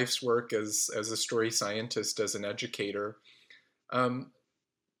 my life's work as a story scientist, as an educator. Um,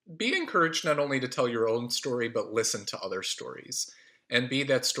 be encouraged not only to tell your own story, but listen to other stories and be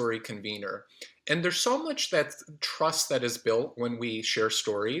that story convener. And there's so much that trust that is built when we share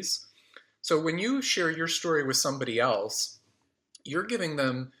stories. So when you share your story with somebody else, you're giving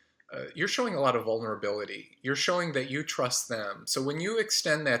them, you're showing a lot of vulnerability. You're showing that you trust them. So when you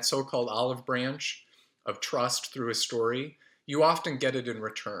extend that so called olive branch of trust through a story, you often get it in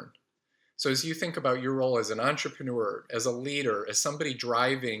return. So as you think about your role as an entrepreneur, as a leader, as somebody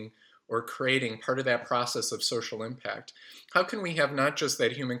driving or creating part of that process of social impact, how can we have not just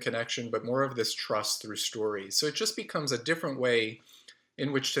that human connection, but more of this trust through stories? So it just becomes a different way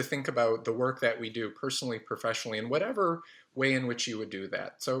in which to think about the work that we do personally, professionally, in whatever way in which you would do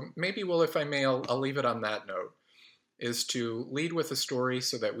that. So maybe, well, if I may, I'll leave it on that note, is to lead with a story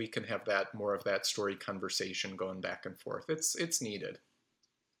so that we can have that more of that story conversation going back and forth. It's needed.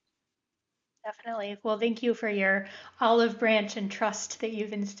 Definitely. Well, thank you for your olive branch and trust that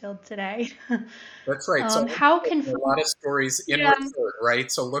you've instilled today. That's right. So How can, a lot of stories in yeah, return,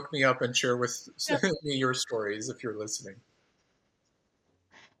 right? So look me up and share with me your stories if you're listening.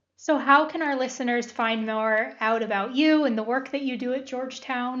 so how can our listeners find more out about you and the work that you do at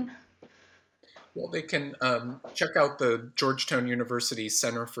Georgetown? Well, they can check out the Georgetown University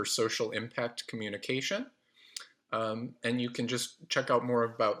Center for Social Impact Communication. And you can just check out more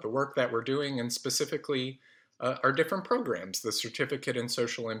about the work that we're doing, and specifically our different programs, the Certificate in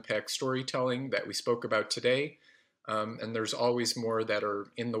Social Impact Storytelling that we spoke about today. And there's always more that are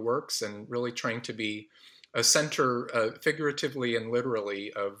in the works, and really trying to be a center, figuratively and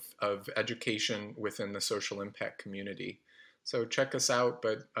literally, of education within the social impact community. So check us out.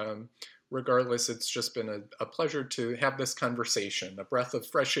 But regardless, it's just been a pleasure to have this conversation, a breath of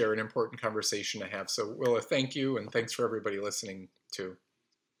fresh air, an important conversation to have. So Willa, thank you, and thanks for everybody listening too.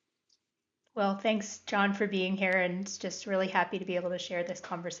 Well, thanks, John, for being here, and just really happy to be able to share this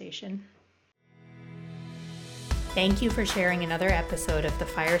conversation. Thank you for sharing another episode of the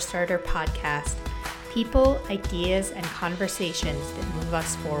Firestarter podcast, people, ideas, and conversations that move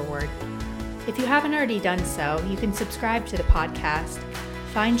us forward. If you haven't already done so, you can subscribe to the podcast,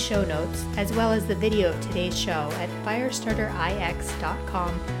 find show notes, as well as the video of today's show at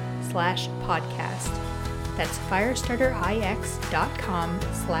firestarterix.com/podcast. That's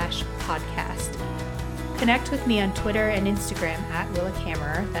firestarterix.com/podcast. Connect with me on Twitter and Instagram at Willa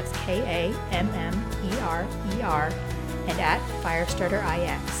Kammerer, that's KAMMERER, and at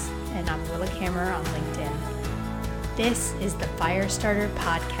FirestarterIX, and I'm Willa Kammerer on LinkedIn. This is the Firestarter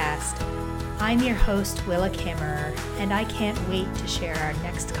Podcast. I'm your host, Willa Kammerer, and I can't wait to share our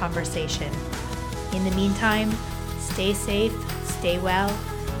next conversation. In the meantime, stay safe, stay well,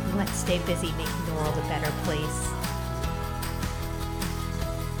 and let's stay busy making the world a better place.